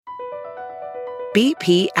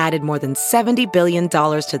BP added more than $70 billion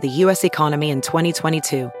to the U.S. economy in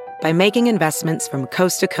 2022 by making investments from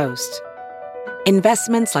coast to coast.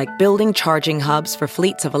 Investments like building charging hubs for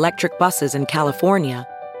fleets of electric buses in California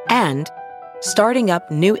and starting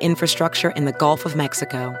up new infrastructure in the Gulf of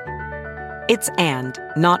Mexico. It's and,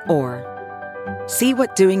 not or. See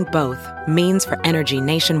what doing both means for energy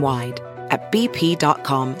nationwide at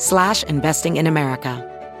bp.com/investing in America.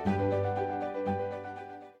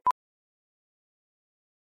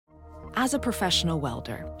 As a professional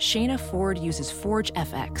welder, Shayna Ford uses Forge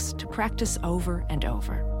FX to practice over and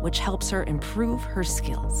over, which helps her improve her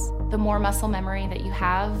skills. The more muscle memory that you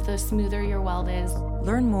have, the smoother your weld is.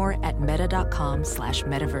 Learn more at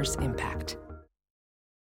meta.com/metaverse impact.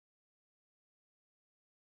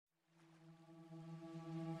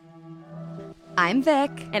 I'm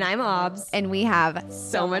Vic. And I'm Obs. And we have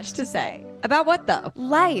so much to say. About what, though?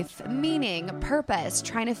 Life, meaning, purpose,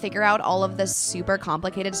 trying to figure out all of this super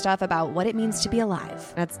complicated stuff about what it means to be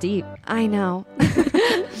alive. That's deep. I know.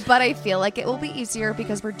 But I feel like it will be easier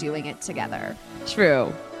because we're doing it together.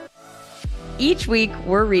 True. Each week,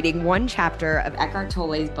 we're reading one chapter of Eckhart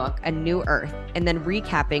Tolle's book, A New Earth, and then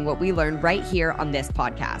recapping what we learned right here on this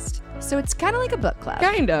podcast. So it's kind of like a book club.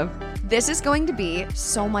 Kind of. This is going to be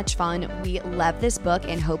so much fun. We love this book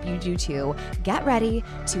and hope you do too. Get ready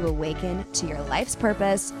to awaken to your life's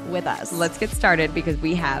purpose with us. Let's get started because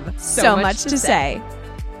we have so much to say.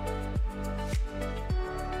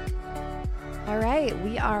 All right,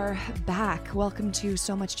 we are back. Welcome to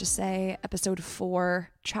So Much to Say, episode 4,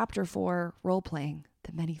 chapter 4, role-playing,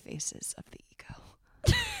 the many faces of the ego.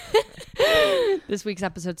 This week's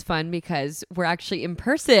episode's fun because we're actually in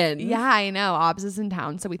person. Yeah, I know. Obs is in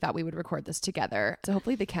town, so we thought we would record this together. So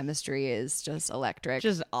hopefully the chemistry is just electric.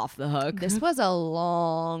 Just off the hook. This was a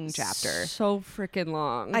long chapter. So freaking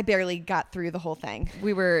long. I barely got through the whole thing.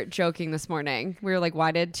 We were joking this morning. We were like,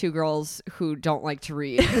 why did two girls who don't like to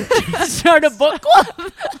read start a book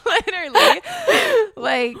club? Literally.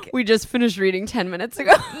 Like, we just finished reading 10 minutes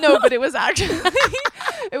ago. No, but it was actually...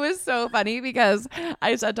 It was so funny because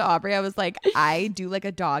I said to Aubrey, I was like, I do like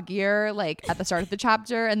a dog ear like at the start of the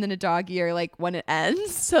chapter and then a dog ear like when it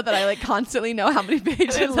ends so that I like constantly know how many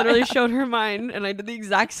pages. I literally showed her mine and I did the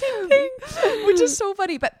exact same thing, which is so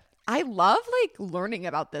funny. But I love like learning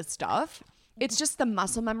about this stuff. It's just the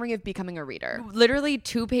muscle memory of becoming a reader. Literally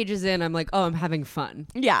 2 pages in, I'm like, oh, I'm having fun.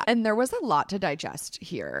 Yeah. And there was a lot to digest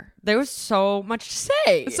here. There was so much to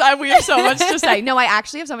say. So we have so much to say. No, I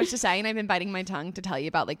actually have so much to say, and I've been biting my tongue to tell you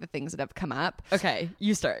about like the things that have come up. Okay,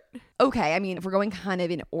 you start. Okay, I mean, if we're going kind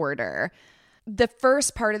of in order, the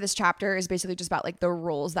first part of this chapter is basically just about like the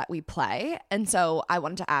roles that we play. And so I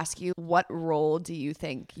wanted to ask you, what role do you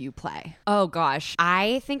think you play? Oh gosh,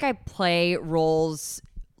 I think I play roles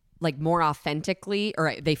like more authentically,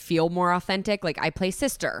 or they feel more authentic. Like I play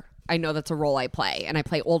sister. I know that's a role I play, and I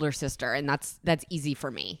play older sister, and that's easy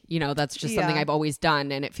for me. You know, that's just something I've always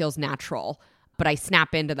done and it feels natural. But I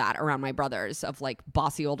snap into that around my brothers of like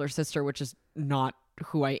bossy older sister, which is not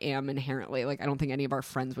who I am inherently. Like I don't think any of our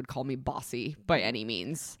friends would call me bossy by any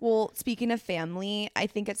means. Well, speaking of family, I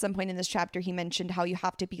think at some point in this chapter he mentioned how you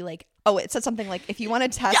have to be like, oh, it said something like, if you want to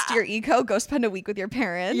test your ego, go spend a week with your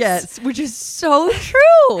parents. Yes, which is so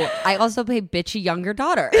true. I also play bitchy younger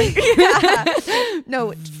daughter.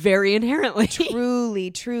 No, very inherently.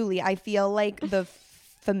 Truly. I feel like the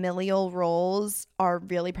familial roles are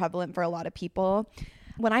really prevalent for a lot of people.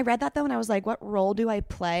 When I read that though, and I was like, what role do I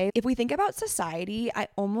play? If we think about society, I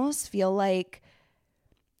almost feel like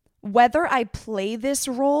whether I play this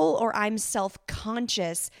role or I'm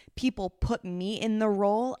self-conscious, people put me in the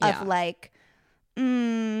role of like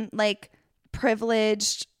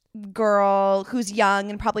privileged girl who's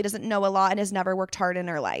young and probably doesn't know a lot and has never worked hard in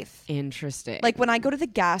her life. Interesting. Like when I go to the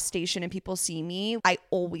gas station and people see me, I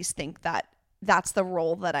always think that that's the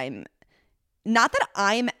role that I'm. Not that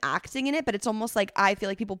I'm acting in it, but it's almost like I feel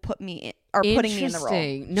like people put me in, are putting me in the role.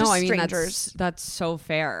 No, just I mean strangers. that's so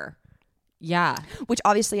fair. Yeah. Which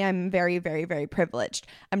obviously I'm very, very, very privileged.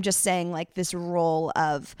 I'm just saying like this role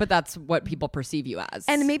of. But that's what people perceive you as.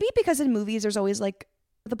 And maybe because in movies there's always like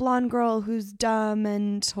the blonde girl who's dumb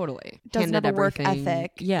and totally doesn't have a work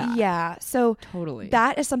ethic. Yeah. So totally.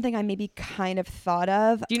 That is something I maybe kind of thought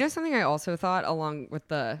of. Do you know something I also thought along with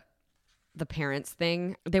the parents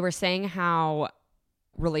thing? They were saying how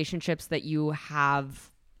relationships that you have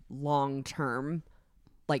long term,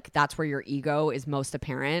 like that's where your ego is most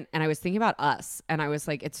apparent. And I was thinking about us and I was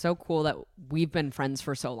like, it's so cool that we've been friends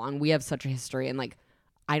for so long. We have such a history and like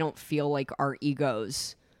I don't feel like our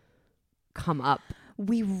egos come up.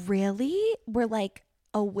 We really were like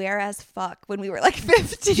aware as fuck when we were like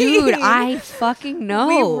 15. Dude, I fucking know.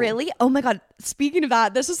 We really, oh my God. Speaking of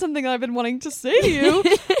that, this is something I've been wanting to say to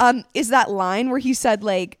you. Is that line where he said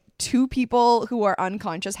like, 2 people who are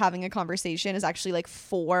unconscious having a conversation is actually like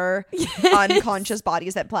 4 unconscious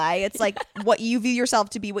bodies at play. It's like what you view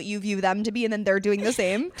yourself to be, what you view them to be, and then they're doing the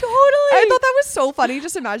same. Totally. I thought that was so funny,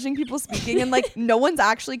 just imagining people speaking and like no one's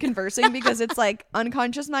actually conversing because it's like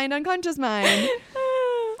unconscious mind, unconscious mind.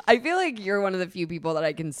 I feel like you're one of the few people that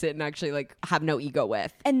I can sit and actually like have no ego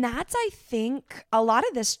with. And that's, I think, a lot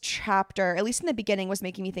of this chapter, at least in the beginning, was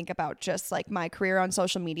making me think about just like my career on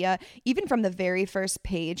social media. Even from the very first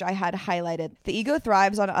page, I had highlighted the ego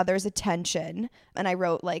thrives on others' attention. And I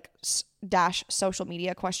wrote like dash social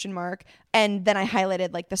media ? And then I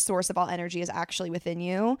highlighted like the source of all energy is actually within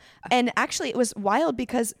you. And actually it was wild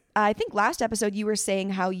because I think last episode you were saying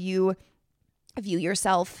how you view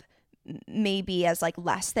yourself maybe as like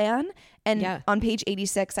less than, and on page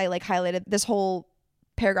 86 I like highlighted this whole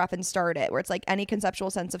paragraph and started it where it's like any conceptual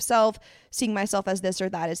sense of self, seeing myself as this or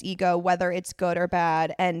that is ego, whether it's good or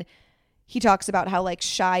bad. And he talks about how like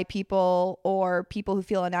shy people or people who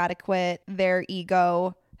feel inadequate, their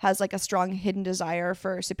ego has like a strong hidden desire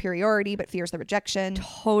for superiority but fears the rejection.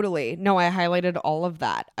 Totally. No, I highlighted all of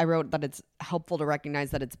that. I wrote that it's helpful to recognize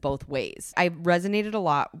that it's both ways. I resonated a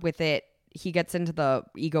lot with it. He gets into the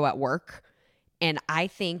ego at work, and I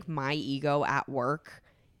think my ego at work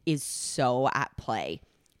is so at play.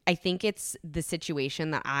 I think it's the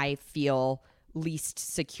situation that I feel least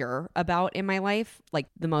secure about in my life, like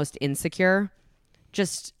the most insecure,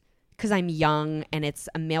 just because I'm young and it's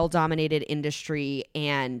a male-dominated industry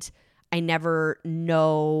and I never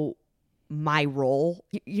know my role.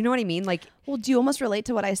 You know what I mean? Like, well, do you almost relate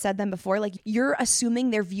to what I said then before? Like, you're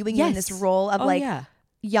assuming they're viewing you in this role of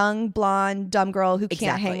young, blonde, dumb girl who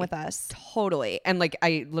can't hang with us. Totally. And like,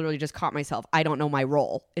 I literally just caught myself. I don't know my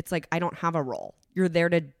role. It's like, I don't have a role. You're there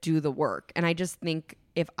to do the work. And I just think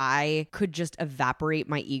if I could just evaporate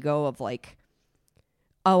my ego of like,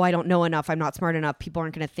 oh, I don't know enough, I'm not smart enough, people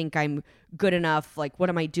aren't going to think I'm good enough, like, what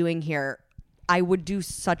am I doing here? I would do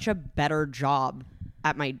such a better job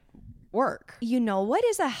at my work. You know what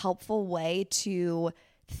is a helpful way to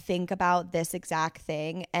think about this exact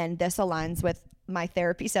thing, and this aligns with my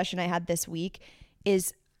therapy session I had this week,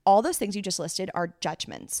 is all those things you just listed are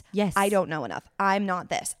judgments. Yes. I don't know enough. I'm not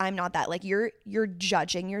this. I'm not that. Like you're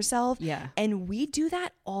judging yourself. Yeah. And we do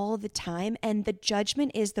that all the time. And the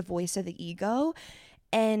judgment is the voice of the ego.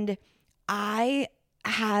 And I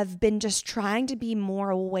have been just trying to be more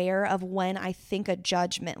aware of when I think a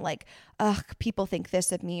judgment, like, ugh, people think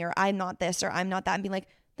this of me, or I'm not this, or I'm not that, and being like,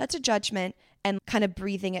 that's a judgment, and kind of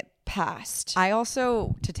breathing it past. I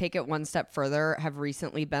also, to take it one step further, have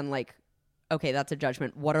recently been like, okay, that's a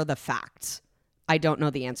judgment. What are the facts? I don't know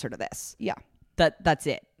the answer to this. Yeah. That's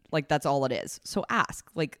it. Like, that's all it is. So ask.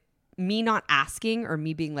 Like, me not asking or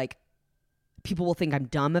me being like, people will think I'm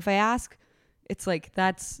dumb if I ask. It's like,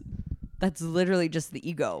 that's literally just the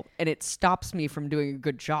ego. And it stops me from doing a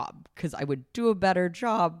good job because I would do a better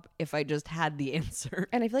job if I just had the answer.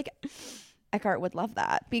 And I feel like Eckhart would love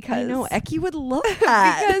that because I know Eckie would love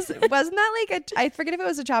that. Because wasn't that like I forget if it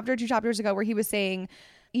was a chapter or 2 chapters ago where he was saying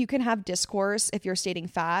you can have discourse if you're stating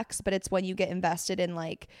facts, but it's when you get invested in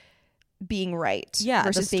like being right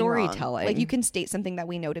versus the storytelling. Like you can state something that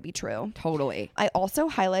we know to be true. Totally. I also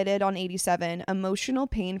highlighted on 87 emotional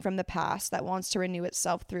pain from the past that wants to renew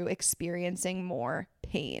itself through experiencing more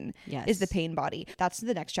pain. Yes. Is the pain body. That's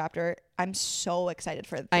the next chapter. I'm so excited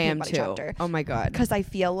for the I pain am body too. chapter. Oh my God. Because I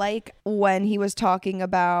feel like when he was talking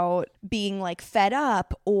about being like fed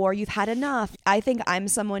up or you've had enough, I think I'm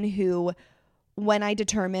someone who, when I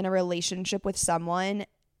determine a relationship with someone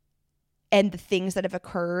and the things that have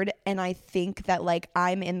occurred, and I think that like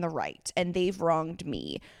I'm in the right and they've wronged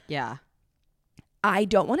me. Yeah. I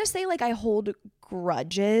don't want to say like I hold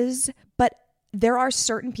grudges, but there are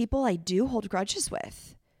certain people I do hold grudges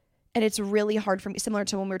with. And it's really hard for me, similar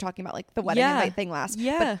to when we were talking about like the wedding invite thing last.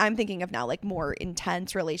 Yeah. But I'm thinking of now like more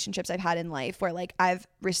intense relationships I've had in life where like I've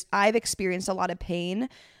experienced a lot of pain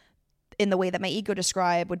in the way that my ego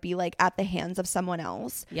described would be like at the hands of someone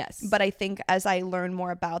else. Yes. But I think as I learn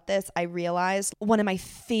more about this, I realized one of my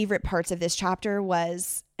favorite parts of this chapter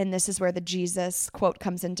was, and this is where the Jesus quote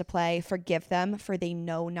comes into play, forgive them for they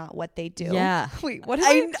know not what they do. Yeah. Wait, what?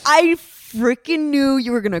 I freaking knew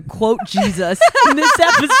you were going to quote Jesus in this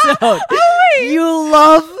episode. You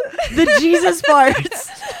love the Jesus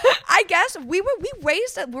parts. I guess we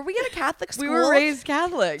raised, were we in a Catholic school? We were raised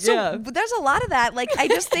Catholic. So yeah. there's a lot of that. Like, I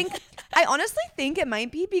just think, I honestly think it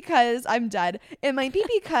might be because I'm dead. It might be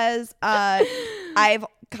because I've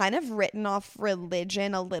kind of written off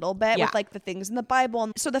religion a little bit Yeah. with like the things in the Bible.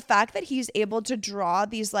 And so the fact that he's able to draw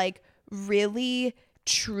these like really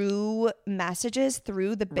true messages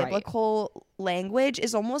through the Right. biblical language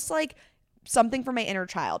is almost like something for my inner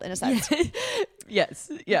child in a sense.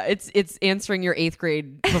 Yes. Yeah. It's answering your 8th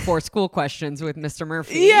grade before school questions with Mr.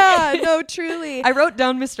 Murphy. Yeah, no, truly. I wrote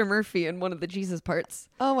down Mr. Murphy in one of the Jesus parts.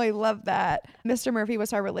 Oh, I love that. Mr. Murphy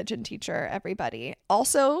was our religion teacher, everybody.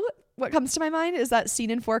 Also, what comes to my mind is that scene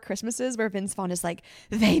in 4 Christmases where Vince Vaughn is like,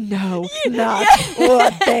 they know not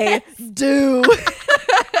what they do.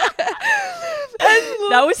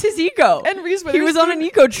 That was his ego. And Reese he was on an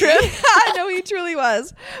ego trip. I know he truly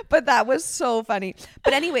was. But that was so funny.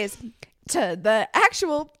 But anyways, to the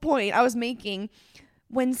actual point I was making,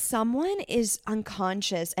 when someone is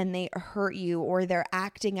unconscious and they hurt you or they're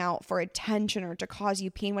acting out for attention or to cause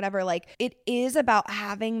you pain, whatever, like it is about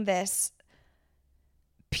having this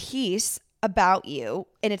peace about you.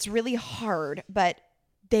 And it's really hard, but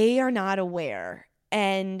they are not aware.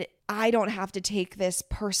 And I don't have to take this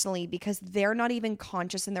personally because they're not even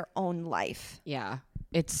conscious in their own life. Yeah.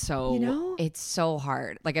 It's so, You know? it's so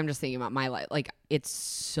hard. Like, I'm just thinking about my life. Like, it's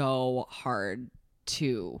so hard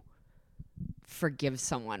to forgive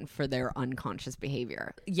someone for their unconscious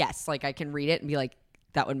behavior. Yes, like I can read it and be like,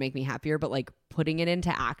 that would make me happier. But like putting it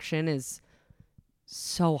into action is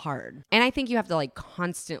so hard. And I think you have to like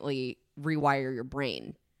constantly rewire your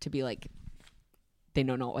brain to be like, they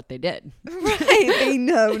know not what they did. Right. They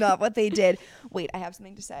know not what they did. Wait, I have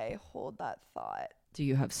something to say. Hold that thought. Do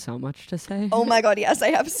you have so much to say? Oh my God, yes,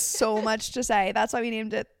 I have so much to say. That's why we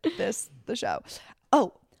named it the show.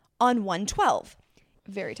 Oh, on 112,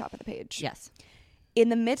 very top of the page. Yes. In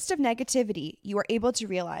the midst of negativity, you are able to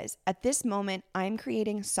realize, at this moment, I'm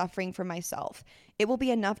creating suffering for myself. It will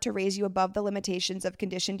be enough to raise you above the limitations of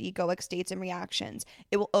conditioned egoic states and reactions.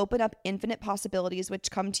 It will open up infinite possibilities which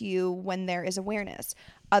come to you when there is awareness,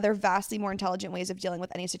 other vastly more intelligent ways of dealing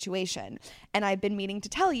with any situation. And I've been meaning to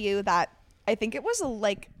tell you that I think it was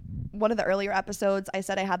like one of the earlier episodes, I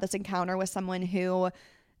said I had this encounter with someone who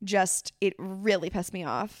just, it really pissed me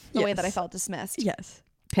off the way that I felt dismissed. Yes.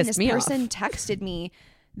 And Pissed this me person off. texted me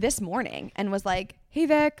this morning and was like, hey,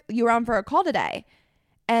 Vic, you were on for a call today?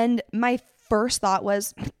 And my first thought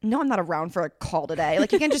was, no, I'm not around for a call today.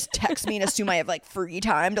 Like, you can't just text me and assume I have like free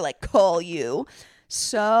time to like call you.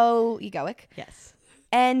 So egoic. Yes.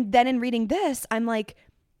 And then in reading this, I'm like,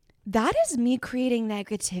 that is me creating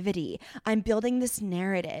negativity. I'm building this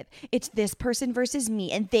narrative. It's this person versus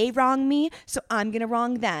me, and they wrong me, so I'm going to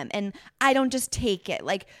wrong them. And I don't just take it.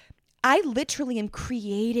 Like, I literally am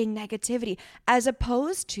creating negativity as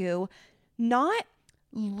opposed to not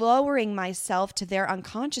lowering myself to their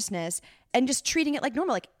unconsciousness and just treating it like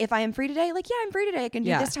normal. Like, if I am free today, like, yeah, I'm free today. I can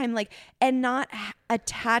do this time. Like, and not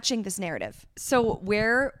attaching this narrative. So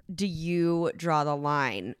where do you draw the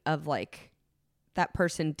line of like, that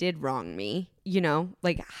person did wrong me? You know,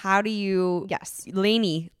 like, how do you? Yes.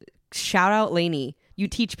 Lainey, shout out Lainey. You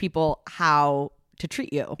teach people how to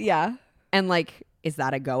treat you. Yeah. And like, is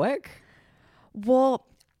that egoic? Well,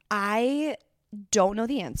 I don't know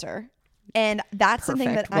the answer. And that's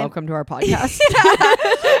something that Welcome to our podcast.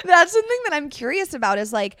 that's something that I'm curious about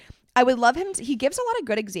is like, I would love him to, he gives a lot of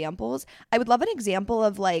good examples. I would love an example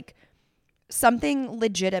of like something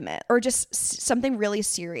legitimate or just something really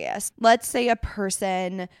serious. Let's say a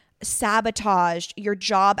person sabotaged your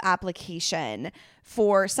job application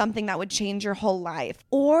for something that would change your whole life.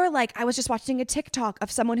 Or like, I was just watching a TikTok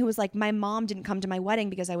of someone who was like, my mom didn't come to my wedding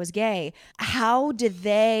because I was gay. How did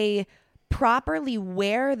they properly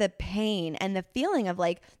wear the pain and the feeling of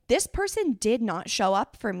like, this person did not show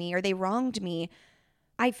up for me or they wronged me?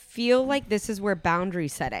 I feel like this is where boundary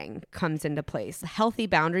setting comes into place. Healthy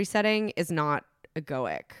boundary setting is not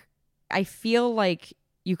egoic. I feel like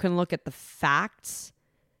you can look at the facts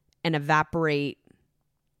and evaporate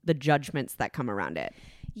the judgments that come around it.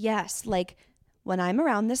 Yes, like when I'm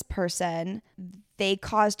around this person, they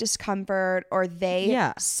cause discomfort or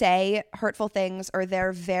they say hurtful things or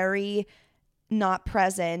they're very not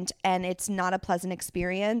present and it's not a pleasant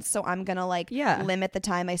experience. So I'm going to like limit the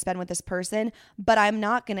time I spend with this person, but I'm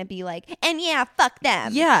not going to be like, and yeah, fuck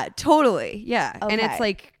them. Yeah, totally. Yeah. Okay. And it's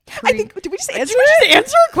like, I think, did we just answer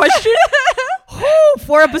answer a question?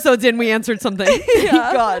 4 episodes in, we answered something.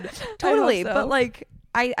 God, totally. so. But like,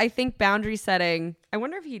 I think boundary setting, I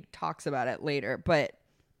wonder if he talks about it later, but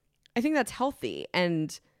I think that's healthy.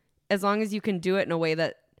 And as long as you can do it in a way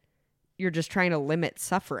that you're just trying to limit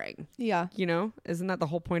suffering. Yeah, You know, isn't that the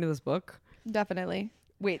whole point of this book? definitely.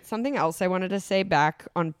 Wait, something else I wanted to say back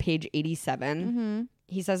on page 87.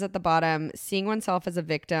 He says at the bottom, seeing oneself as a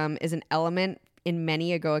victim is an element in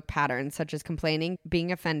many egoic patterns, such as complaining,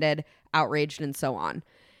 being offended, outraged, and so on.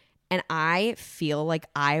 And I feel like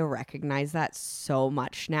I recognize that so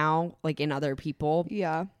much now, like in other people.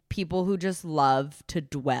 Yeah. People who just love to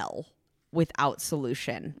dwell without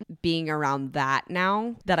solution. Being around that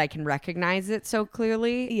now that I can recognize it so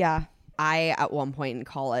clearly. Yeah. I, at one point in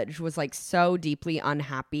college, was like so deeply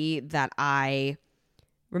unhappy that I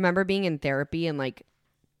remember being in therapy and like,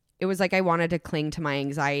 it was like I wanted to cling to my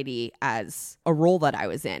anxiety as a role that I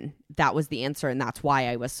was in. That was the answer. And that's why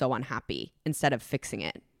I was so unhappy instead of fixing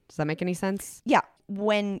it. Does that make any sense? Yeah.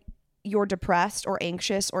 When you're depressed or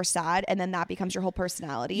anxious or sad, and then that becomes your whole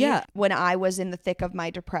personality. Yeah. When I was in the thick of my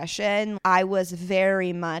depression, I was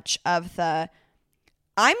very much of the,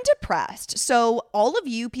 I'm depressed. So all of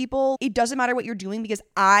you people, it doesn't matter what you're doing because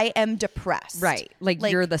I am depressed. Right. Like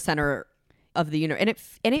you're the center of the universe.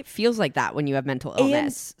 And it feels like that when you have mental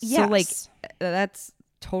illness. And, so like yes. that's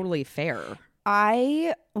totally fair.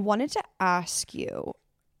 I wanted to ask you,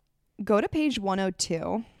 go to page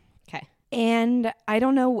 102. Okay. And I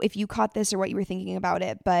don't know if you caught this or what you were thinking about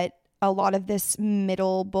it, but a lot of this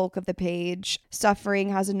middle bulk of the page, suffering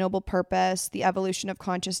has a noble purpose, the evolution of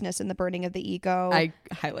consciousness and the burning of the ego. I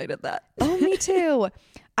highlighted that. Oh, me too.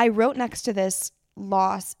 I wrote next to this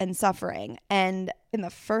loss and suffering. And in the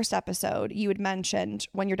first episode, you had mentioned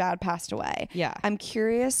when your dad passed away. Yeah. I'm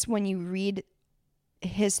curious when you read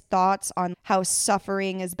his thoughts on how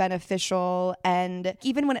suffering is beneficial. And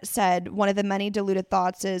even when it said one of the many diluted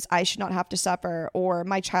thoughts is I should not have to suffer or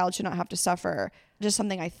my child should not have to suffer, just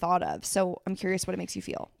something I thought of. So I'm curious what it makes you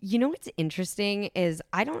feel. You know what's interesting is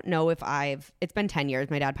I don't know if it's been 10 years.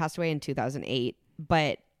 My dad passed away in 2008,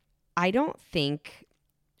 but I don't think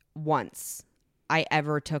once I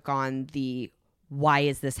ever took on the why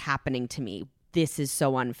is this happening to me? This is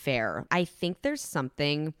so unfair. I think there's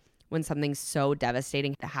something when something's so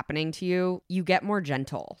devastating happening to you, you get more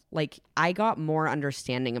gentle. Like I got more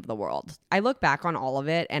understanding of the world. I look back on all of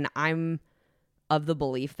it and I'm of the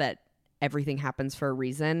belief that everything happens for a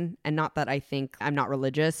reason. And not that I think I'm not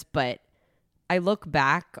religious, but I look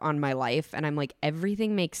back on my life and I'm like,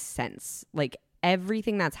 everything makes sense. Like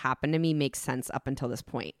everything that's happened to me makes sense up until this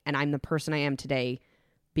point. And I'm the person I am today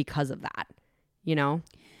because of that, you know?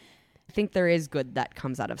 I think there is good that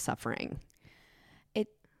comes out of suffering. It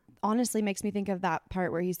honestly makes me think of that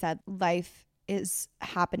part where he said life is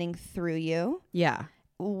happening through you. Yeah.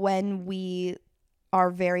 When we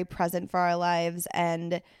are very present for our lives,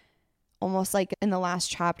 and almost like in the last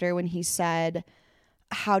chapter when he said,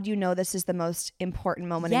 how do you know this is the most important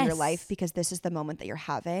moment in your life? Because this is the moment that you're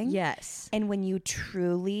having. Yes. And when you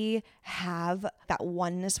truly have that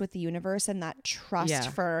oneness with the universe and that trust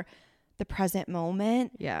for the present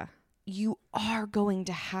moment, you are going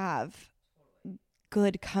to have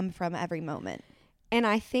good come from every moment. And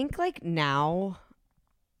I think like now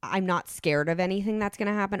I'm not scared of anything that's going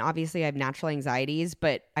to happen. Obviously I have natural anxieties,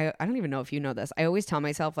 but I don't even know if you know this. I always tell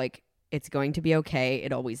myself like, it's going to be okay.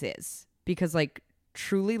 It always is. Because like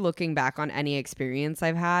truly looking back on any experience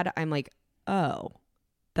I've had, I'm like, oh,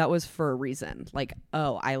 that was for a reason. Like,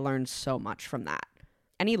 oh, I learned so much from that.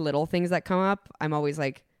 Any little things that come up, I'm always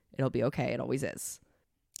like, it'll be okay. It always is.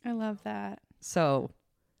 I love that. So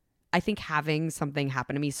I think having something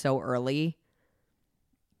happen to me so early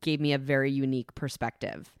gave me a very unique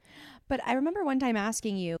perspective. But I remember one time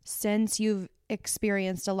asking you, since you've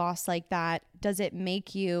experienced a loss like that, does it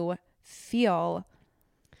make you feel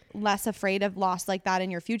less afraid of loss like that in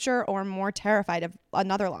your future or more terrified of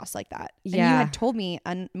another loss like that? And you had told me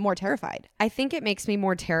more terrified. I think it makes me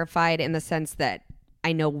more terrified in the sense that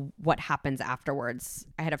I know what happens afterwards.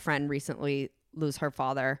 I had a friend recently lose her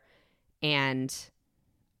father, and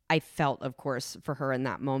I felt, of course, for her in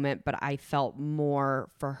that moment, but I felt more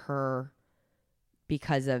for her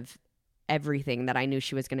because of everything that I knew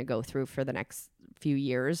she was going to go through for the next few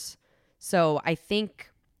years. So I think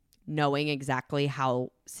knowing exactly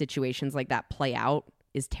how situations like that play out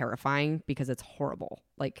is terrifying because it's horrible.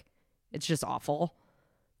 Like, it's just awful.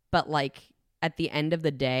 But like at the end of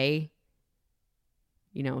the day,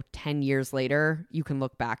 10 years later, you can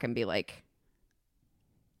look back and be like,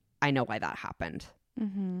 I know why that happened.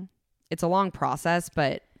 Mm-hmm. It's a long process,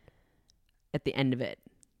 but at the end of it.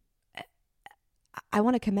 I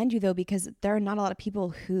want to commend you though, because there are not a lot of people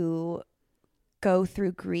who go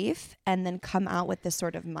through grief and then come out with this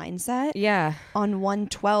sort of mindset. Yeah. On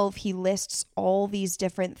 112, he lists all these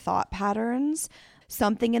different thought patterns.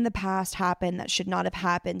 Something in the past happened that should not have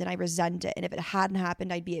happened, and I resent it. And if it hadn't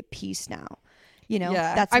happened, I'd be at peace now.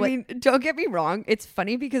 That's I mean, don't get me wrong. It's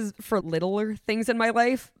funny because for littler things in my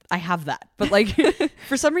life, I have that. But like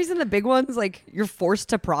for some reason, the big ones, like you're forced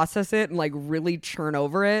to process it and like really churn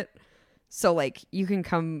over it. So like you can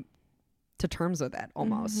come to terms with it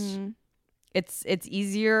almost. It's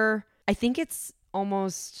easier. I think it's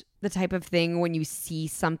almost the type of thing when you see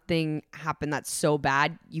something happen that's so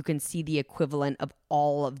bad, you can see the equivalent of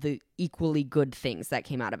all of the equally good things that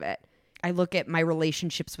came out of it. I look at my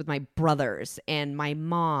relationships with my brothers and my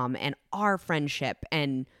mom and our friendship,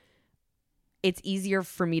 and it's easier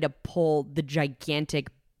for me to pull the gigantic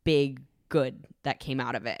big good that came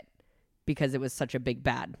out of it because it was such a big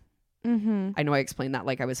bad. I know I explained that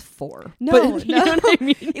like I was 4. No, but you know what I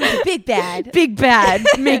mean? It was big bad. Big bad.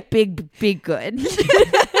 Make big good.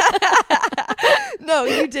 No,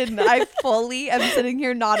 you didn't. I fully am sitting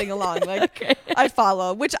here nodding along. Like, I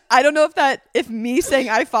follow, which I don't know if me saying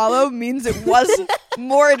I follow means it was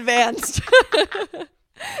more advanced.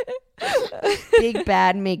 Big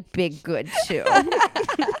bad, make big good too.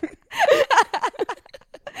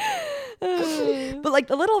 But like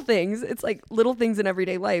the little things, it's like little things in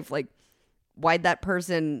everyday life. Like, why'd that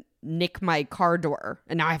person nick my car door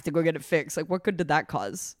and now I have to go get it fixed? Like, what good did that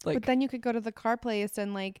cause? Like, But then you could go to the car place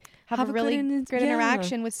and like have a a really good great yeah.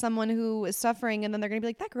 interaction with someone who is suffering, and then they're gonna be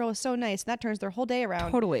like, that girl is so nice, and that turns their whole day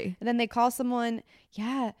around. Totally. And then they call someone.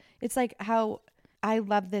 Yeah, it's like how I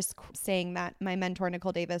love this saying that my mentor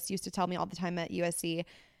Nicole Davis used to tell me all the time at USC.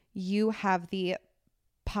 You have the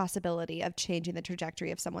possibility of changing the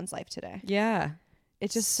trajectory of someone's life today. Yeah.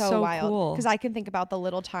 It's just So so wild cool. because I can think about the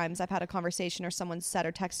little times I've had a conversation or someone said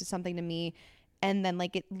or texted something to me, and then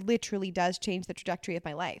like it literally does change the trajectory of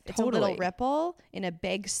my life. It's a little Totally. ripple in a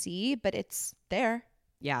big sea, but it's there.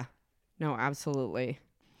 Yeah. No, absolutely.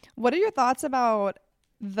 What are your thoughts about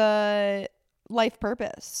the life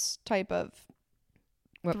purpose type of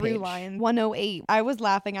What through page? line? 108. I was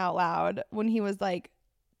laughing out loud when he was like,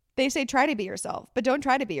 they say try to be yourself, but don't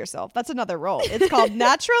try to be yourself. That's another role. It's called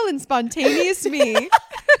natural and spontaneous me.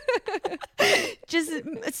 Just,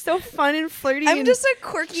 it's so fun and flirty. I'm and just a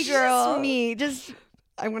quirky girl. Just me. Just,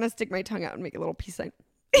 I want to stick my tongue out and make a little peace sign.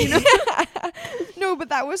 No, but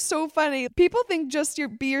that was so funny. People think just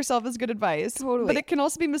be yourself is good advice. Totally. But it can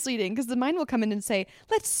also be misleading because the mind will come in and say,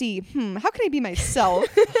 let's see, how can I be myself?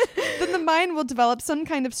 Then the mind will develop some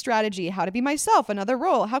kind of strategy, how to be myself, another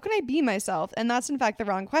role. How can I be myself? And that's in fact the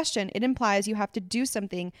wrong question. It implies you have to do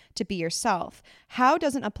something to be yourself. How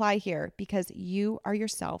doesn't apply here because you are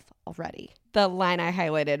yourself already. The line I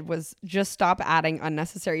highlighted was just stop adding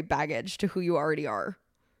unnecessary baggage to who you already are.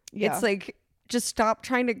 Yeah. It's like, just stop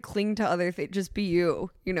trying to cling to other things. Just be you,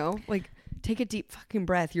 you know? Like, take a deep fucking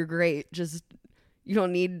breath. You're great. Just, you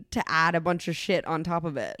don't need to add a bunch of shit on top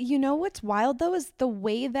of it. You know what's wild though is the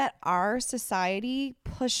way that our society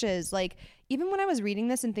pushes. Like, even when I was reading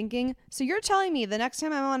this and thinking, so you're telling me the next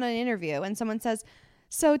time I'm on an interview and someone says,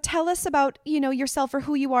 so tell us about, yourself or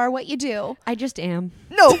who you are, what you do. I just am.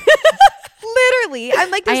 No, literally.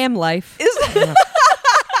 I'm like, I am life.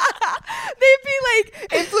 they'd be like,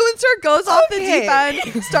 influencer goes off the deep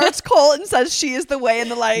end, starts Cole and says she is the way and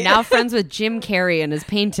the light. Now friends with Jim Carrey and his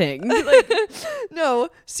painting. No,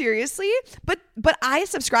 seriously. But I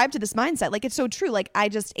subscribe to this mindset. Like, it's so true. Like, I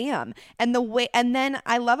just am. And then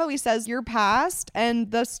I love how he says your past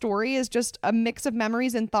and the story is just a mix of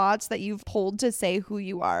memories and thoughts that you've pulled to say who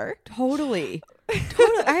you are. Totally.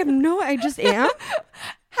 I just am.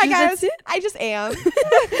 Hi That's guys. I just am.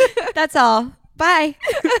 That's all. Bye.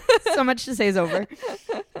 So much to say is over.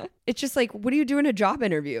 It's just like, what do you do in a job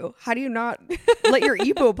interview? How do you not let your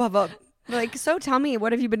ego puff up? Like, so tell me,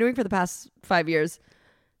 what have you been doing for the past 5 years?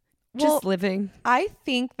 Just living. I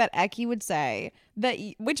think that Eki would say that,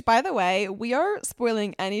 which by the way, we are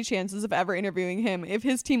spoiling any chances of ever interviewing him if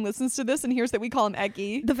his team listens to this and hears that we call him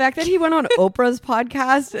Eki. The fact that he went on Oprah's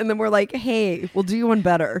podcast and then we're like, hey, we'll do you one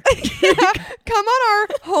better. Come on our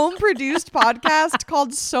home produced podcast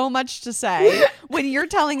called So Much to Say when you're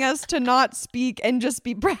telling us to not speak and just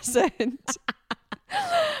be present.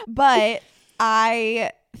 But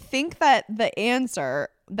I think that the answer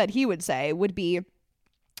that he would say would be,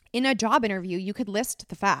 in a job interview, you could list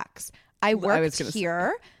the facts. I worked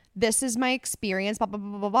here. This is my experience, blah, blah,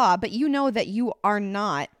 blah, blah, blah. But you know that you are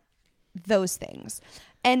not those things.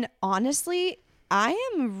 And honestly, I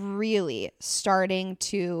am really starting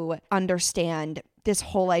to understand this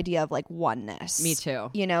whole idea of like oneness. Me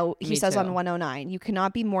too. He says on 109, you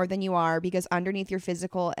cannot be more than you are because underneath your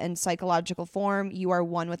physical and psychological form, you are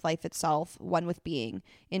one with life itself, one with being.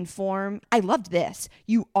 In form, I loved this.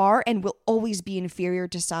 You are and will always be inferior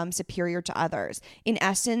to some, superior to others. In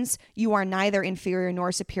essence, you are neither inferior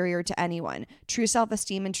nor superior to anyone. True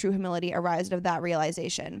self-esteem and true humility arise out of that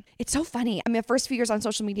realization. It's so funny. I mean, the first few years on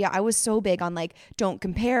social media, I was so big on like, don't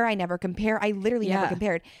compare. I never compare. I literally never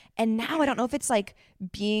compared. And now I don't know if it's like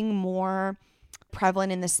being more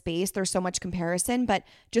prevalent in the space. There's so much comparison, but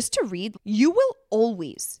just to read, you will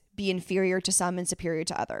always be inferior to some and superior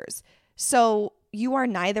to others. So you are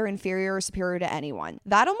neither inferior or superior to anyone.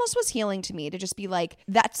 That almost was healing to me, to just be like,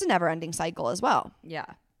 that's a never ending cycle as well. Yeah.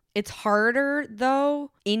 It's harder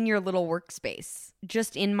though in your little workspace,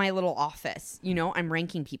 just in my little office. You know, I'm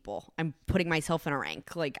ranking people. I'm putting myself in a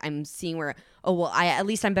rank. Like I'm seeing where, oh, well, at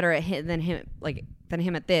least I'm better at than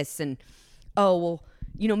him at this. And, oh, well,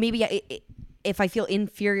 you know, maybe if I feel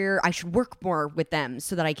inferior, I should work more with them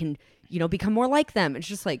so that I can, you know, become more like them. It's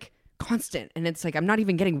just like constant. And it's like, I'm not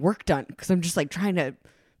even getting work done because I'm just like trying to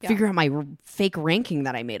figure out my fake ranking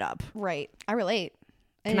that I made up. Right. I relate.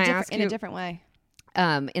 Can I ask in a different way.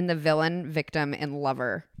 In the villain, victim, and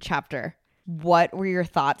lover chapter, what were your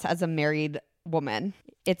thoughts as a married woman?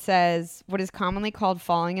 It says, what is commonly called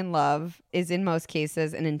falling in love is in most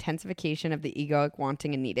cases an intensification of the egoic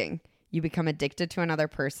wanting and needing. You become addicted to another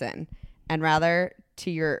person and rather to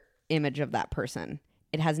your image of that person.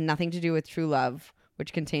 It has nothing to do with true love,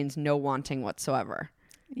 which contains no wanting whatsoever.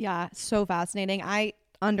 Yeah, so fascinating. I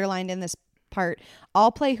underlined in this part,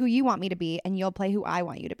 I'll play who you want me to be and you'll play who I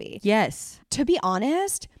want you to be. Yes. To be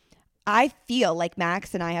honest, I feel like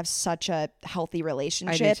Max and I have such a healthy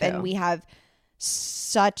relationship and we have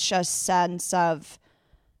such a sense of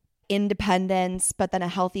independence, but then a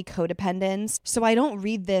healthy codependence. So I don't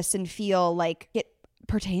read this and feel like it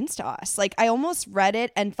pertains to us. Like I almost read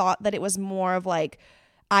it and thought that it was more of like,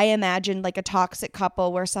 I imagined like a toxic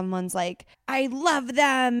couple where someone's like, I love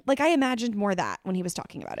them. Like I imagined more that when he was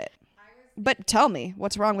talking about it. But tell me,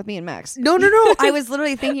 what's wrong with me and Max? No. I was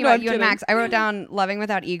literally thinking about you and Max. I wrote down, loving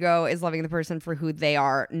without ego is loving the person for who they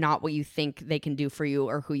are, not what you think they can do for you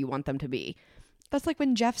or who you want them to be. That's like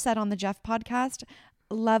when Jeff said on the Jeff podcast,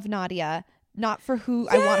 love Nadia, not for who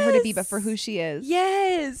I want her to be, but for who she is.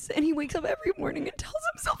 Yes. And he wakes up every morning and tells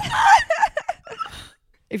himself that.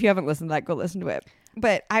 If you haven't listened to that, go listen to it.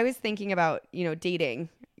 But I was thinking about, you know, dating.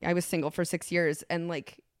 I was single for 6 years and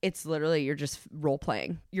like, it's literally, you're just role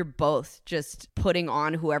playing. You're both just putting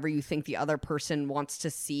on whoever you think the other person wants to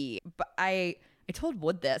see. But I told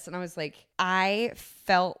Wood this and I was like, I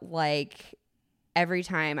felt like every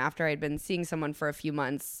time after I'd been seeing someone for a few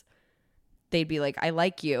months, they'd be like, I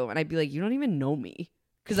like you. And I'd be like, you don't even know me.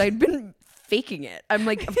 Because I'd been faking it. I'm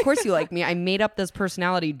like, of course you like me. I made up this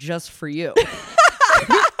personality just for you.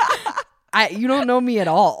 You don't know me at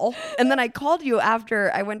all. And then I called you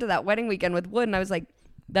after I went to that wedding weekend with Wood and I was like,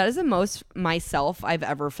 that is the most myself I've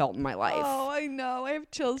ever felt in my life. Oh, I know. I have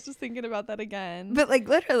chills just thinking about that again. But like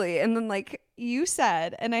literally. And then like you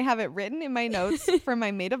said, and I have it written in my notes for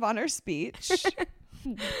my maid of honor speech.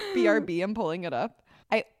 BRB, I'm pulling it up.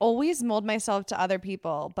 I always mold myself to other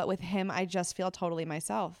people, but with him, I just feel totally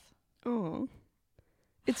myself. Oh,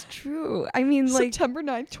 it's true. I mean, like September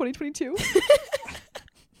 9th, 2022.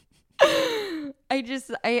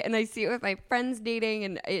 I see it with my friends dating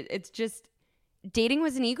and it's just, dating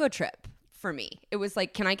was an ego trip for me. It was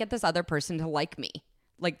like, can I get this other person to like me?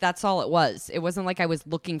 Like, that's all it was. It wasn't like I was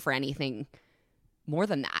looking for anything more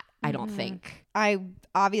than that, I don't think. I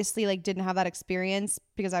obviously like didn't have that experience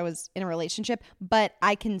because I was in a relationship, but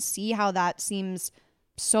I can see how that seems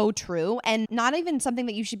so true and not even something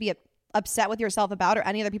that you should be upset with yourself about or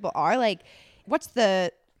any other people are. Like, what's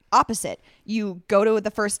the opposite? You go to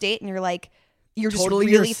the first date and you're like, you're totally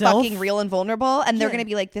just really yourself. fucking real and vulnerable and they're gonna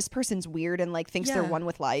be like, this person's weird and like thinks they're one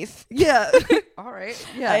with life. Yeah. All right.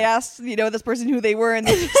 Yeah. I asked, this person who they were and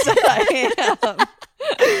they just said I am.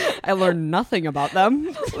 I learned nothing about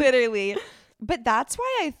them. Literally. But that's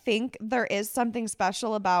why I think there is something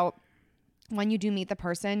special about when you do meet the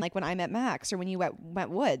person, like when I met Max or when you went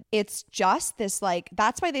Wood. It's just this like,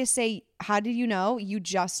 that's why they say, how do you know? You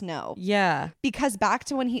just know. Yeah. Because back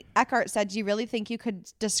to when Eckhart said, do you really think you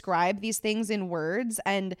could describe these things in words?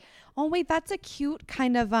 And oh wait, that's a cute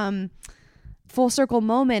kind of full circle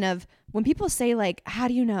moment of when people say like, how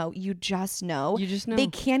do you know? You just know. You just know. They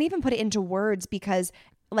can't even put it into words because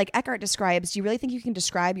like Eckhart describes, do you really think you can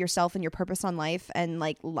describe yourself and your purpose on life and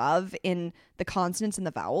like love in the consonants and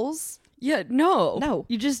the vowels? Yeah, no. No.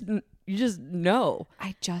 You just know.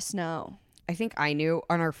 I just know. I think I knew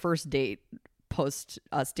on our first date post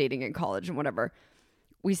us dating in college and whatever.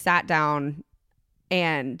 We sat down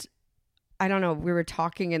and I don't know, we were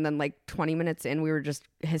talking and then like 20 minutes in, we were just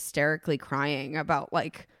hysterically crying about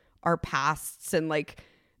like our pasts and like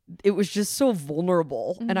it was just so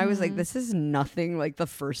vulnerable. And I was like, this is nothing like the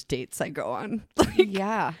first dates I go on. Like,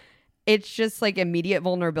 Yeah. It's just like immediate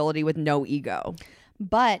vulnerability with no ego.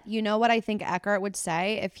 But you know what I think Eckhart would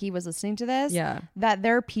say if he was listening to this? Yeah. That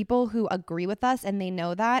there are people who agree with us and they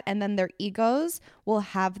know that. And then their egos will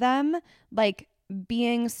have them like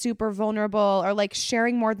being super vulnerable or like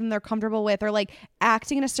sharing more than they're comfortable with or like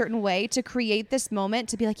acting in a certain way to create this moment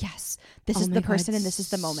to be like, yes, this is the person and this is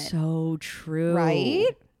the moment. So true. Right?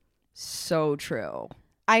 So true.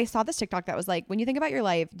 I saw this TikTok that was like, when you think about your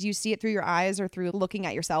life, do you see it through your eyes or through looking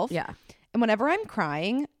at yourself? Yeah. And whenever I'm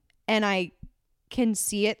crying and I can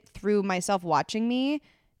see it through myself watching me,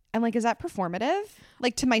 I'm like, is that performative?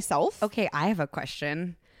 Like to myself? Okay, I have a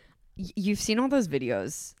question. You've seen all those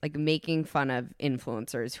videos like making fun of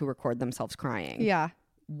influencers who record themselves crying. Yeah.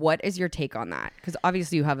 What is your take on that? Because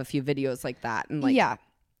obviously you have a few videos like that, and like, yeah.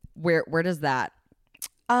 where does that?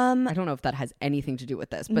 I don't know if that has anything to do with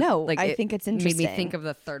this, but no, like, I think it's interesting. Made me think of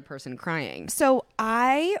the third person crying. So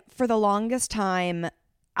for the longest time,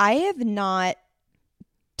 I have not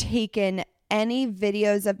taken any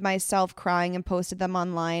videos of myself crying and posted them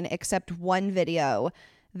online except one video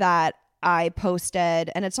that I posted,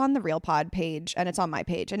 and it's on the Real Pod page and it's on my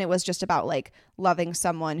page, and it was just about like loving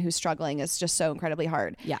someone who's struggling is just so incredibly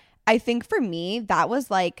hard. Yeah. I think for me, that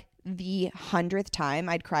was like the 100th time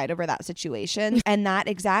I'd cried over that situation. And that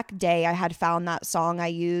exact day I had found that song. I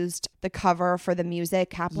used the cover for the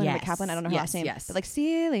music, Kaplan, Yes. Kaplan, I don't know her last name, Yes. but like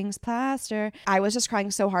ceilings, plaster. I was just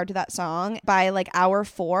crying so hard to that song. By like hour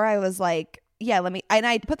 4, I was like, yeah, and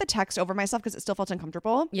I put the text over myself because it still felt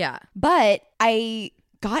uncomfortable. Yeah. But I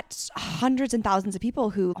got hundreds and thousands of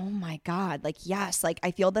people who, oh my God, like, yes, like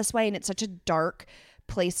I feel this way. And it's such a dark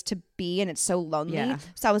place to be and it's so lonely. Yeah.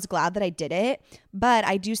 So I was glad that I did it. But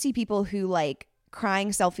I do see people who like crying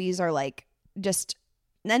selfies are like just,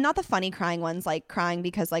 and not the funny crying ones, like crying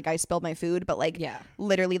because like I spilled my food, but like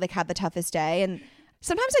literally like had the toughest day. And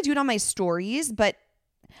sometimes I do it on my stories, but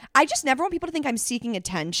I just never want people to think I'm seeking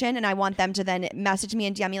attention, and I want them to then message me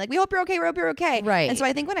and DM me like, we hope you're okay, we hope you're okay. Right. And so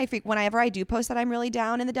I think whenever I do post that I'm really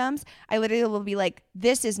down in the dumps, I literally will be like,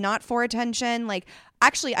 this is not for attention. Like,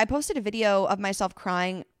 actually, I posted a video of myself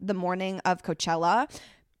crying the morning of Coachella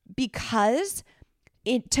because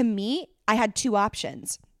to me, I had 2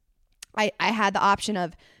 options. I had the option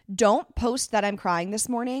of don't post that I'm crying this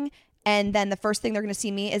morning, and then the first thing they're going to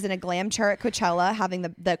see me is in a glam chair at Coachella having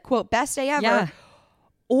the quote best day ever. Yeah.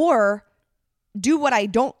 Or do what I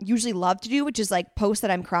don't usually love to do, which is like post that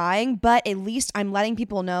I'm crying, but at least I'm letting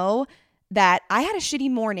people know that I had a shitty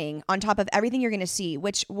morning on top of everything you're going to see,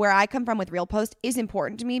 which where I come from with Real Post is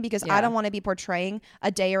important to me because I don't want to be portraying a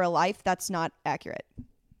day or a life that's not accurate.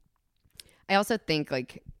 I also think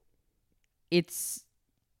like it's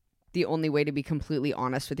the only way to be completely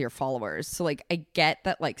honest with your followers. So like I get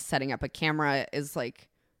that like setting up a camera is like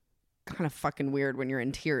kind of fucking weird when you're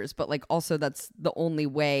in tears, but like also that's the only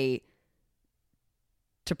way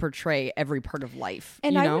to portray every part of life.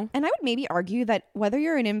 And you I know? would maybe argue that whether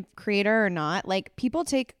you're an creator or not, like people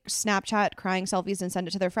take Snapchat crying selfies and send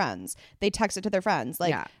it to their friends. They text it to their friends.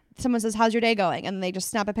 Like someone says, "How's your day going?" and they just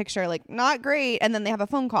snap a picture like, "Not great," and then they have a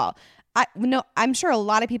phone call. I'm sure a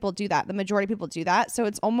lot of people do that. The majority of people do that. So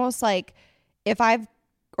it's almost like if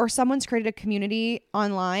someone's created a community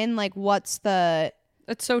online, like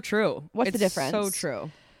It's so true. What's the difference? So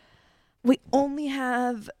true. We only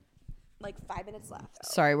have like 5 minutes left.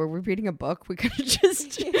 Sorry, we're reading a book. We could have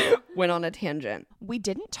just went on a tangent. We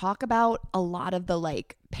didn't talk about a lot of the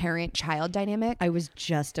like parent-child dynamic. I was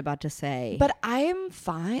just about to say. But I'm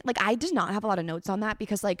fine. Like I did not have a lot of notes on that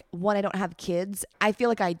because like one, I don't have kids. I feel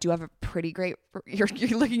like I do have a pretty great, you're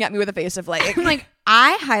looking at me with a face of like. I'm like,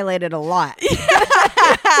 I highlighted a lot.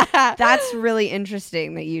 That's really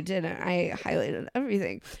interesting that you didn't. I highlighted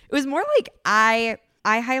everything. It was more like I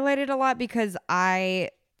highlighted a lot because I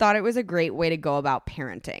thought it was a great way to go about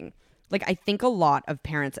parenting. Like I think a lot of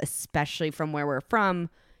parents, especially from where we're from,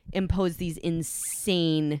 impose these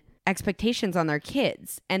insane expectations on their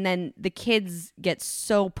kids. And then the kids get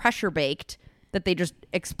so pressure baked that they just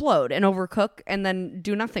explode and overcook and then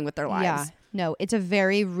do nothing with their lives. Yeah. No, it's a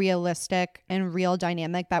very realistic and real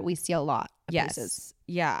dynamic that we see a lot of places.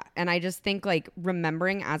 Yeah. And I just think like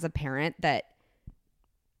remembering as a parent that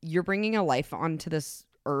you're bringing a life onto this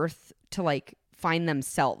earth to like find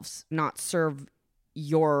themselves, not serve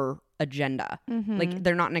your agenda. Mm-hmm. Like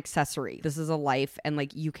they're not an accessory. This is a life and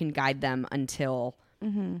like you can guide them until,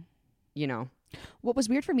 you know. What was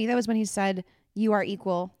weird for me though is when he said, you are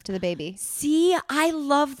equal to the baby. See, I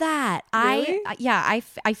love that. Really?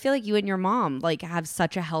 I feel like you and your mom like have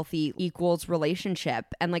such a healthy equals relationship.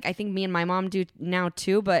 And like I think me and my mom do now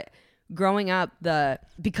too, but growing up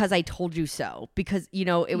because I told you so, because you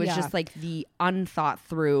know, it was just like the unthought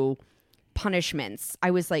through punishments. I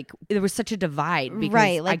was like, there was such a divide because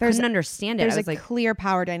Right, like I couldn't understand it. There's I was a like, clear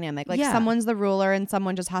power dynamic. Like Yeah. someone's the ruler and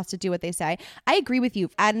someone just has to do what they say. I agree with you.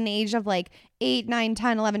 At an age of like 8, 9,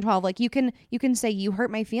 10, 11, 12, like you can say you hurt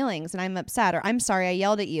my feelings and I'm upset, or I'm sorry I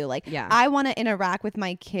yelled at you. Like Yeah. I want to interact with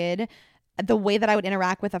my kid the way that I would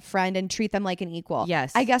interact with a friend and treat them like an equal.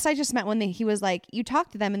 Yes. I guess I just meant when he was like, you talk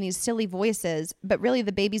to them in these silly voices, but really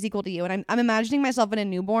the baby's equal to you. And I'm imagining myself in a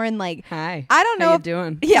newborn, like, hi, I don't know how you if-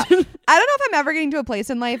 doing? yeah, I don't know if I'm ever getting to a place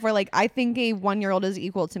in life where like I think a 1-year-old is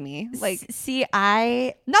equal to me. Like, See,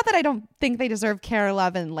 I not that I don't think they deserve care,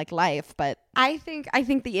 love, and like life, but think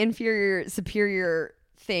the inferior superior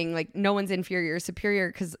thing, like no one's inferior or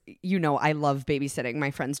superior, because I love babysitting.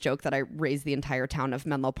 My friends joke that I raised the entire town of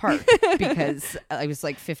Menlo Park because I was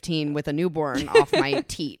like 15 with a newborn off my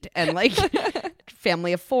teat and like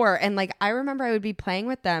family of 4, and like I remember I would be playing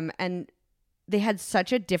with them and they had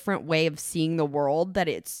such a different way of seeing the world that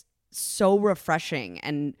it's so refreshing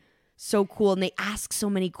and so cool, and they ask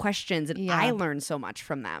so many questions and Yeah. I learn so much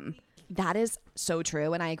from them. that is so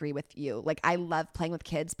true. And I agree with you. Like, I love playing with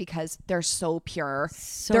kids because they're so pure.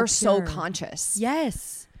 So they're so pure. conscious.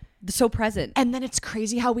 Yes, so present. And then it's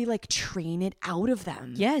crazy how we like train it out of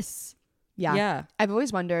them. Yes. Yeah. Yeah. I've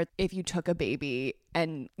always wondered if you took a baby,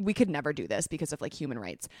 and we could never do this because of like human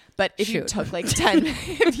rights, but if you Shoot. took like 10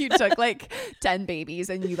 if you took like 10 babies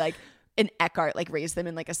and you like in Eckhart like raised them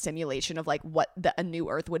in like a simulation of like what a new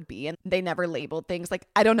earth would be, and they never labeled things, like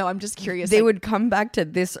I don't know, I'm just curious. They like, would come back to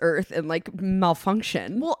this earth and like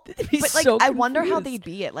malfunction. well, They'd be but like so I wonder how confused. they'd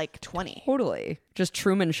be at like 20. Totally. Just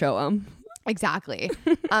Truman show them. Exactly.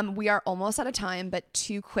 We are almost out of time, but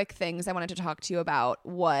 2 quick things I wanted to talk to you about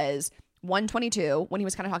was 122, when he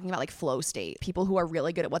was kind of talking about like flow state. People who are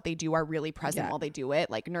really good at what they do are really present while they do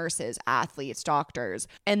it, like nurses, athletes, doctors.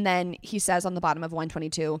 And then he says on the bottom of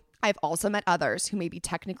 122, I've also met others who may be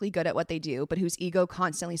technically good at what they do, but whose ego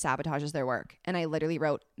constantly sabotages their work. And I literally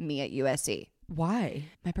wrote, me at USC. Why?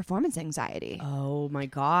 My performance anxiety. Oh my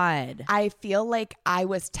God. I feel like I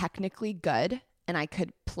was technically good and I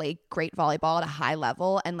could play great volleyball at a high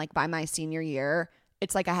level. And like by my senior year,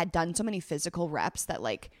 it's like I had done so many physical reps that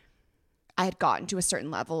like I had gotten to a certain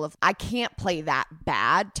level of I can't play that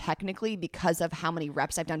bad technically because of how many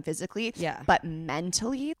reps I've done physically. Yeah. But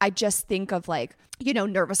mentally, I just think of like,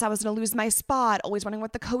 nervous I was going to lose my spot, always wondering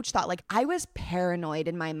what the coach thought. Like I was paranoid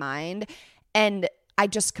in my mind, and I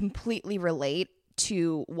just completely relate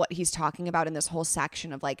to what he's talking about in this whole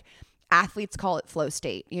section of like, athletes call it flow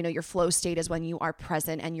state. Your flow state is when you are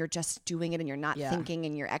present and you're just doing it and you're not thinking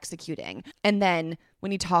and you're executing. And then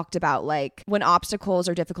when he talked about like when obstacles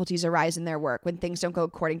or difficulties arise in their work, when things don't go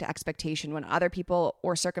according to expectation, when other people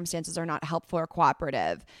or circumstances are not helpful or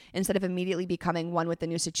cooperative, instead of immediately becoming one with the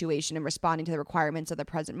new situation and responding to the requirements of the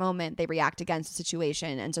present moment, they react against the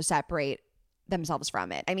situation and so separate themselves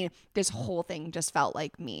from it. I mean, this whole thing just felt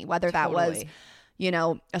like me, whether that was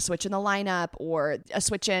a switch in the lineup or a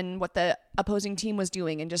switch in what the opposing team was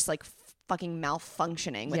doing and just like fucking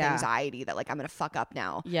malfunctioning with anxiety that like I'm going to fuck up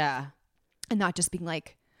now. Yeah. And not just being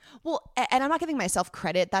like, well, and I'm not giving myself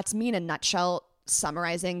credit. That's me in a nutshell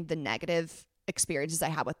summarizing the negative experiences I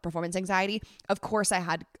had with performance anxiety. Of course, I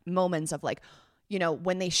had moments of like,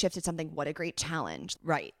 when they shifted something, what a great challenge.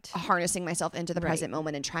 Right. Harnessing myself into the present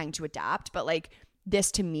moment and trying to adapt. But like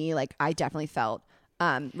this to me, like I definitely felt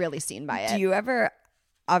really seen by it. Do you ever,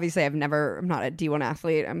 obviously I'm not a D1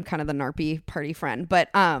 athlete. I'm kind of the narpy party friend, but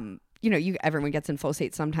everyone gets in flow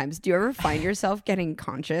state sometimes. Do you ever find yourself getting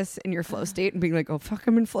conscious in your flow state and being like, oh fuck,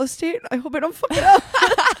 I'm in flow state. I hope I don't fuck it up.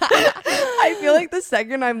 I feel like the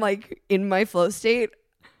second I'm like in my flow state,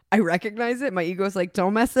 I recognize it. My ego's like,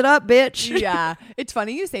 don't mess it up, bitch. Yeah. It's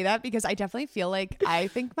funny you say that because I definitely feel like I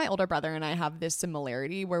think my older brother and I have this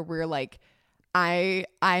similarity where we're like,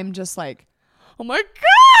 I'm just like, oh my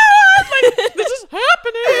God, like this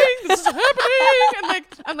is happening. And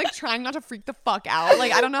like, I'm like trying not to freak the fuck out.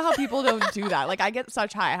 Like, I don't know how people don't do that. Like I get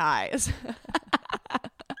such high highs.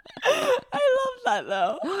 I love that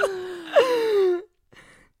though.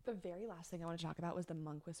 The very last thing I want to talk about was the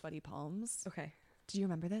monk with sweaty palms. Okay. Do you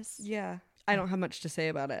remember this? Yeah. I don't have much to say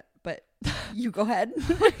about it, but you go ahead.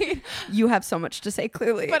 You have so much to say,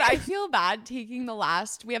 clearly. But I feel bad taking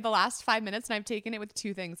we have the last 5 minutes and I've taken it with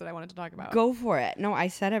 2 things that I wanted to talk about. Go for it. No, I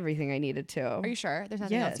said everything I needed to. Are you sure? There's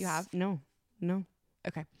nothing else you have? No.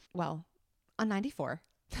 Okay. Well, on 94,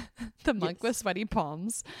 the monk with sweaty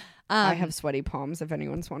palms. I have sweaty palms, if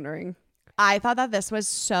anyone's wondering. I thought that this was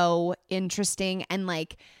so interesting. And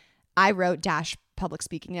like, I wrote dash public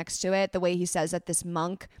speaking next to it. The way he says that this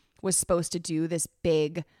monk was supposed to do this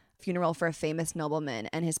big funeral for a famous nobleman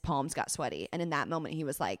and his palms got sweaty. And in that moment, he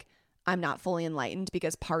was like, I'm not fully enlightened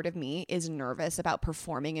because part of me is nervous about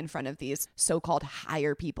performing in front of these so-called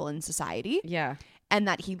higher people in society. Yeah. And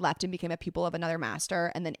that he left and became a pupil of another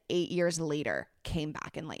master, and then 8 years later came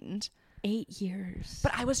back enlightened. 8 years.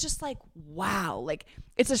 But I was just like, wow, like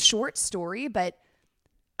it's a short story, but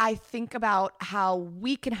I think about how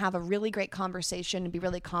we can have a really great conversation and be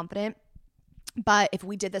really confident. But if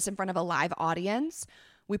we did this in front of a live audience,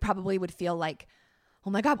 we probably would feel like, oh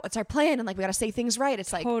my God, what's our plan? And like, we got to say things right.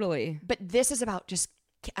 It's like, totally. But this is about just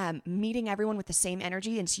meeting everyone with the same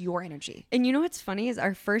energy, and it's your energy. And you know what's funny is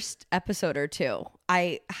our first episode or two,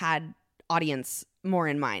 I had audience more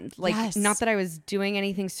in mind. Like, Yes. not that I was doing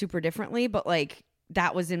anything super differently, but like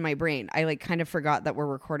that was in my brain. I like kind of forgot that we're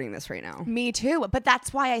recording this right now. Me too. But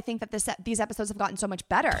that's why I think that these episodes have gotten so much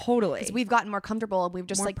better. Totally. Because we've gotten more comfortable, and we've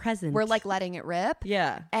just More like present. We're like letting it rip.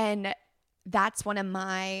 Yeah. And that's one of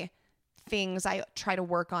my things I try to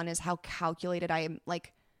work on, is how calculated I am,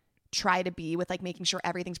 like try to be with like making sure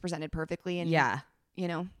everything's presented perfectly. And Yeah. you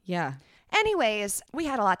know. Yeah. Anyways, we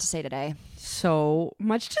had a lot to say today. So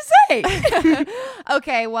much to say.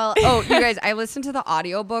 Okay, well, Oh, you guys, I listen to the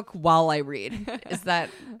audiobook while I read.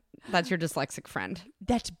 That's your dyslexic friend?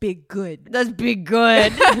 that's big good. That's big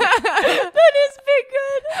good. That is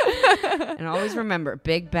big good. And always remember,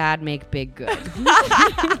 big bad make big good.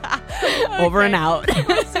 Over and out.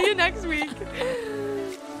 See you next week.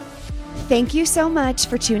 Thank you so much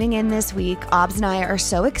for tuning in this week. Obs and I are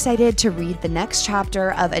so excited to read the next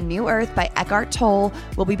chapter of A New Earth by Eckhart Tolle.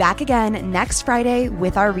 We'll be back again next Friday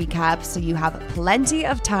with our recap, so you have plenty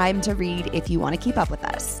of time to read if you want to keep up with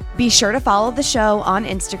us. Be sure to follow the show on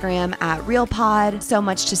Instagram at RealPod. So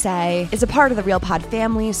Much to Say is a part of the RealPod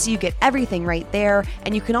family, so you get everything right there.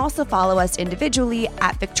 And you can also follow us individually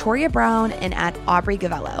at Victoria Brown and at Aubrey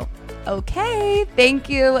Gavello. Okay, thank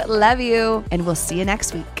you, love you, and we'll see you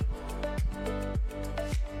next week.